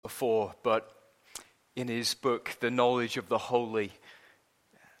before, but in his book, The Knowledge of the Holy,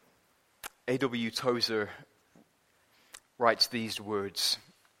 A.W. Tozer writes these words: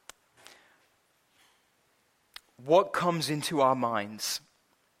 "What comes into our minds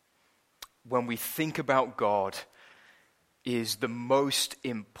when we think about God is the most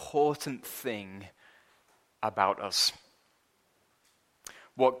important thing about us."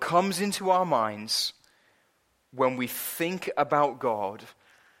 What comes into our minds when we think about God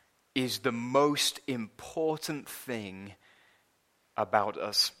is the most important thing about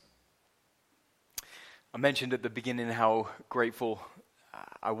us. I mentioned at the beginning how grateful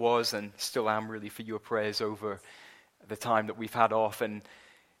I was and still am really for your prayers over the time that we've had off. And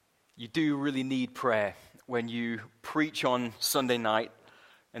you do really need prayer when you preach on Sunday night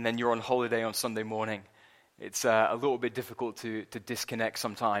and then you're on holiday on Sunday morning. It's a little bit difficult to disconnect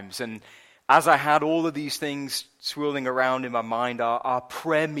sometimes. And as I had all of these things swirling around in my mind, our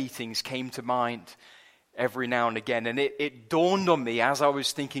prayer meetings came to mind every now and again. And it dawned on me as I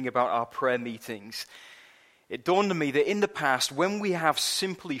was thinking about our prayer meetings, it dawned on me that in the past, when we have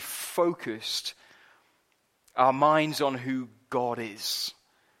simply focused our minds on who God is,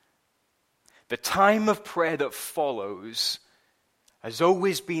 the time of prayer that follows has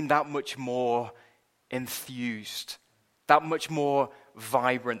always been that much more enthused, that much more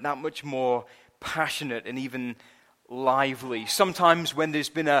vibrant, that much more passionate and even lively. Sometimes when there's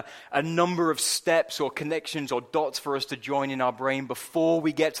been a number of steps or connections or dots for us to join in our brain before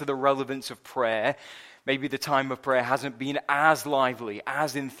we get to the relevance of prayer, maybe the time of prayer hasn't been as lively,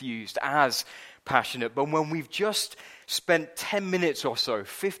 as enthused, as passionate. But when we've just spent 10 minutes or so,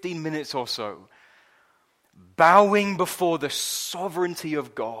 15 minutes or so, bowing before the sovereignty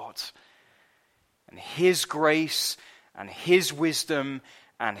of God and His grace and His wisdom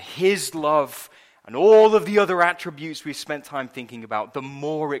and His love and all of the other attributes we've spent time thinking about, the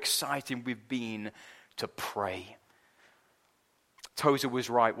more excited we've been to pray. Tozer was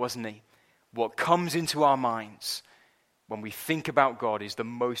right, wasn't he? What comes into our minds when we think about God is the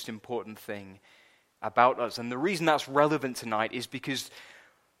most important thing about us. And the reason that's relevant tonight is because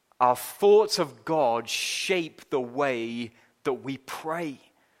our thoughts of God shape the way that we pray.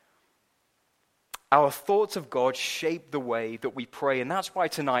 Our thoughts of God shape the way that we pray. And that's why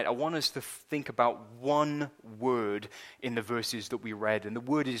tonight I want us to think about one word in the verses that we read. And the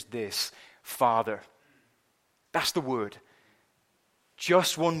word is this: Father. That's the word.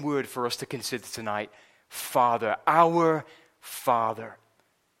 Just one word for us to consider tonight. Father. Our Father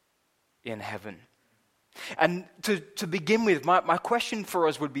in heaven. And to begin with, my question for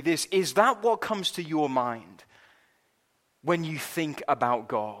us would be this: is that what comes to your mind when you think about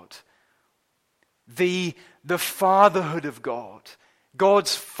God? The fatherhood of God,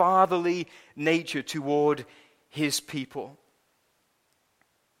 God's fatherly nature toward His people.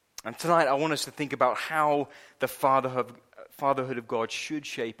 And tonight I want us to think about how the fatherhood of God should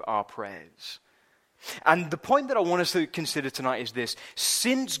shape our prayers. And the point that I want us to consider tonight is this: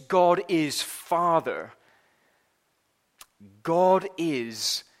 since God is Father, God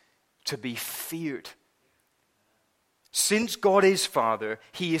is to be feared. Since God is Father,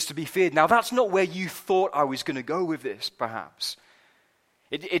 He is to be feared. Now, that's not where you thought I was going to go with this, perhaps.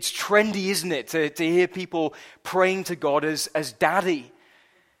 It's trendy, isn't it, to hear people praying to God as Daddy.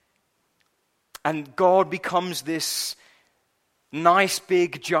 And God becomes this nice,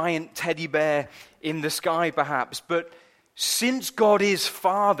 big, giant teddy bear in the sky, perhaps. But since God is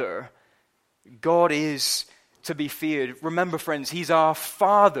Father, God is to be feared. Remember, friends, He's our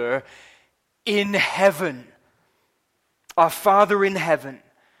Father in heaven. Our Father in heaven,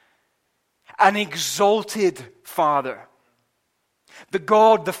 an exalted Father, the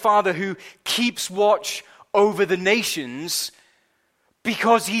God, the Father who keeps watch over the nations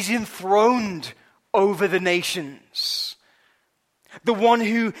because He's enthroned over the nations, the one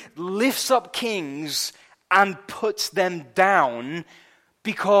who lifts up kings and puts them down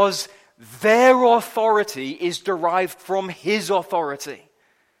because their authority is derived from His authority,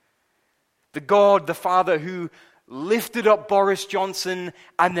 the God, the Father who lifted up Boris Johnson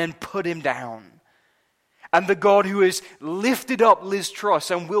and then put him down. And the God who has lifted up Liz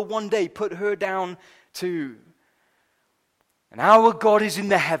Truss and will one day put her down too. And our God is in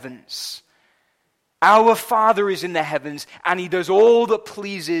the heavens. Our Father is in the heavens, and He does all that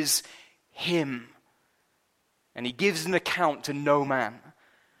pleases Him. And He gives an account to no man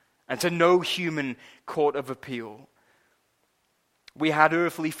and to no human court of appeal. We had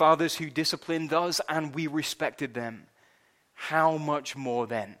earthly fathers who disciplined us and we respected them. How much more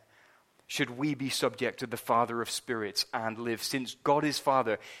then should we be subject to the Father of spirits and live? Since God is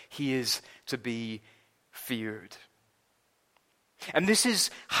Father, He is to be feared. And this is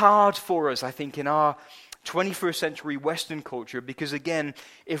hard for us, I think, in our 21st century Western culture, because again,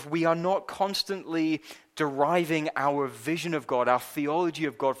 if we are not constantly deriving our vision of God, our theology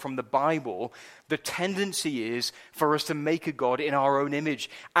of God from the Bible, the tendency is for us to make a God in our own image.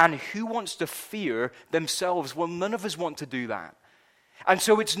 And who wants to fear themselves? Well, none of us want to do that. And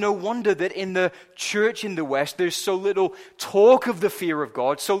so it's no wonder that in the church in the West, there's so little talk of the fear of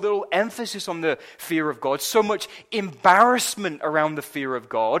God, so little emphasis on the fear of God, so much embarrassment around the fear of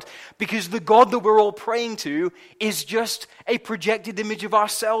God, because the God that we're all praying to is just a projected image of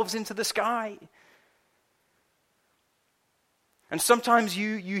ourselves into the sky. And sometimes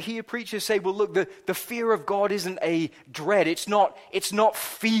you hear preachers say, well, look, the fear of God isn't a dread. It's not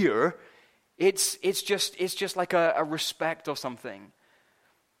fear. It's just like a respect or something.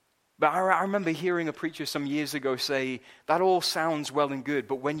 But I remember hearing a preacher some years ago say, that all sounds well and good,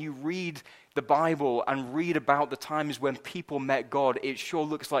 but when you read the Bible and read about the times when people met God, it sure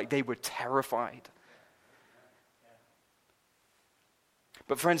looks like they were terrified.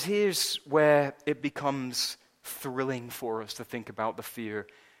 But friends, here's where it becomes thrilling for us to think about the fear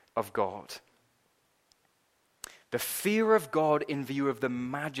of God. The fear of God in view of the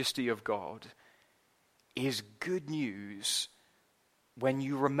majesty of God is good news when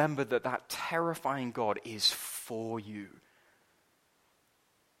you remember that terrifying God is for you.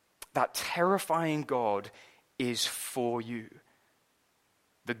 That terrifying God is for you.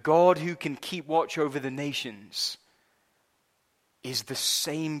 The God who can keep watch over the nations is the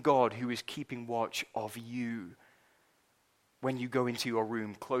same God who is keeping watch of you when you go into your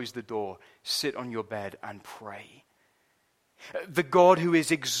room, close the door, sit on your bed and pray. The God who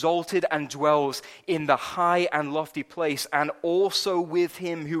is exalted and dwells in the high and lofty place, and also with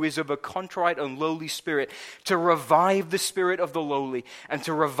him who is of a contrite and lowly spirit, to revive the spirit of the lowly and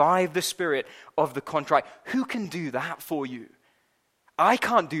to revive the spirit of the contrite. Who can do that for you? I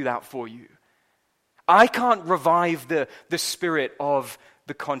can't do that for you. I can't revive the spirit of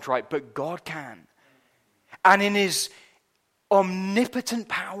the contrite, but God can. And in his omnipotent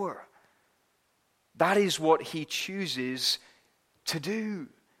power, that is what he chooses to do.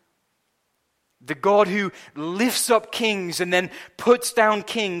 The God who lifts up kings and then puts down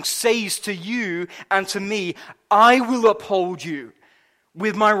kings says to you and to me, I will uphold you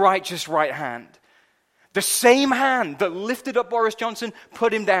with my righteous right hand. The same hand that lifted up Boris Johnson,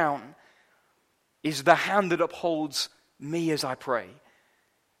 put him down, is the hand that upholds me as I pray.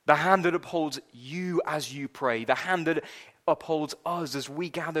 The hand that upholds you as you pray. The hand that upholds us as we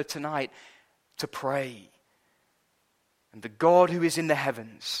gather tonight to pray. And the God who is in the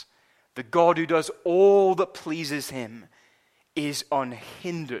heavens, the God who does all that pleases him, is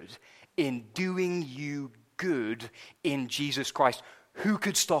unhindered in doing you good in Jesus Christ. Who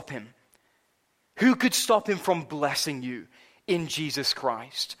could stop him? Who could stop him from blessing you in Jesus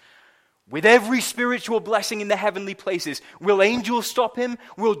Christ? With every spiritual blessing in the heavenly places, will angels stop him?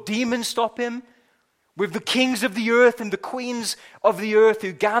 Will demons stop him? With the kings of the earth and the queens of the earth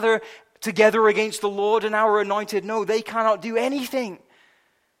who gather together against the Lord and our anointed? No, they cannot do anything,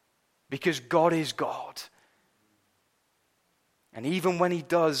 because God is God. And even when he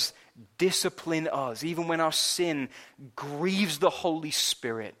does discipline us, even when our sin grieves the Holy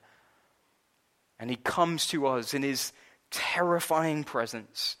Spirit, and he comes to us in his terrifying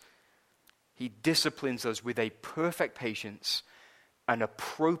presence, he disciplines us with a perfect patience and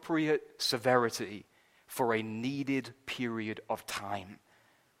appropriate severity for a needed period of time.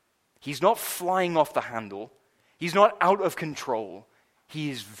 He's not flying off the handle. He's not out of control. He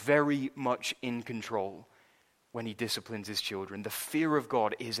is very much in control when he disciplines his children. The fear of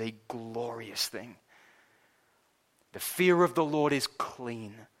God is a glorious thing. The fear of the Lord is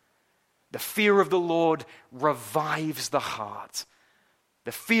clean. The fear of the Lord revives the heart.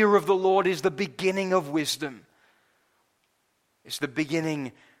 The fear of the Lord is the beginning of wisdom. It's the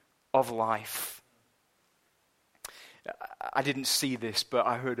beginning of life. I didn't see this, but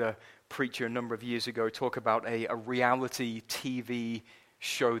I heard a preacher a number of years ago talk about a reality TV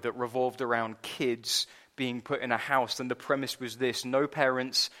show that revolved around kids being put in a house, and the premise was this: no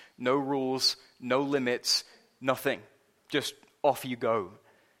parents, no rules, no limits, nothing. Just off you go.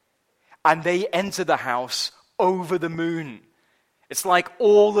 And they enter the house over the moon. It's like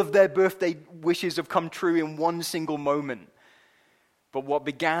all of their birthday wishes have come true in one single moment. But what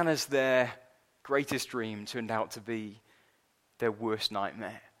began as their greatest dream turned out to be their worst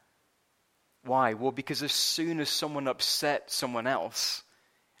nightmare. Why? Well, because as soon as someone upset someone else,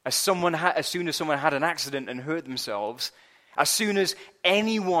 as soon as someone had an accident and hurt themselves, as soon as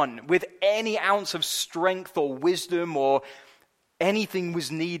anyone with any ounce of strength or wisdom or anything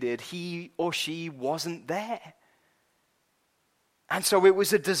was needed, he or she wasn't there. And so it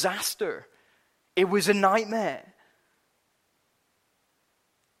was a disaster. It was a nightmare.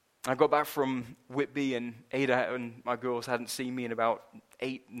 I got back from Whitby, and Ada and my girls hadn't seen me in about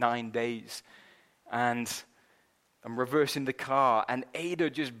 8-9 days. And I'm reversing the car, and Ada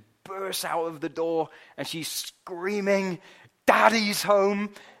just bursts out of the door, and she's screaming, "Daddy's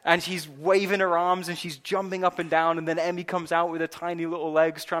home!" And she's waving her arms, and she's jumping up and down, and then Emmy comes out with her tiny little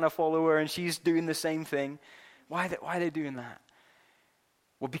legs trying to follow her, and she's doing the same thing. Why are they doing that?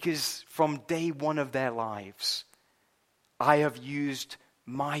 Well, because from day one of their lives, I have used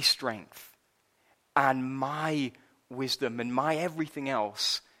my strength and my wisdom and my everything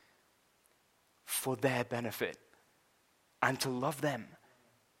else for their benefit, and to love them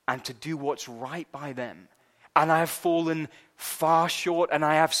and to do what's right by them. And I have fallen far short, and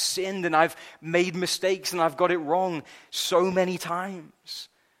I have sinned, and I've made mistakes, and I've got it wrong so many times.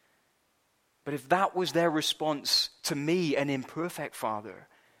 But if that was their response to me, an imperfect father,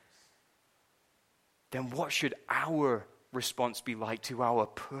 then what should our response be like to our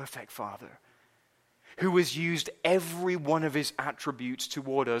perfect Father, who has used every one of his attributes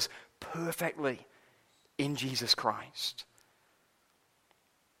toward us perfectly in Jesus Christ?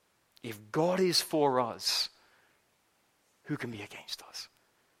 If God is for us, who can be against us?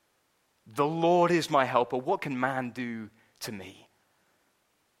 The Lord is my helper. What can man do to me?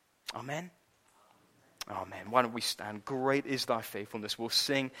 Amen? Amen. Why don't we stand? Great is thy faithfulness. We'll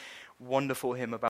sing wonderful hymn about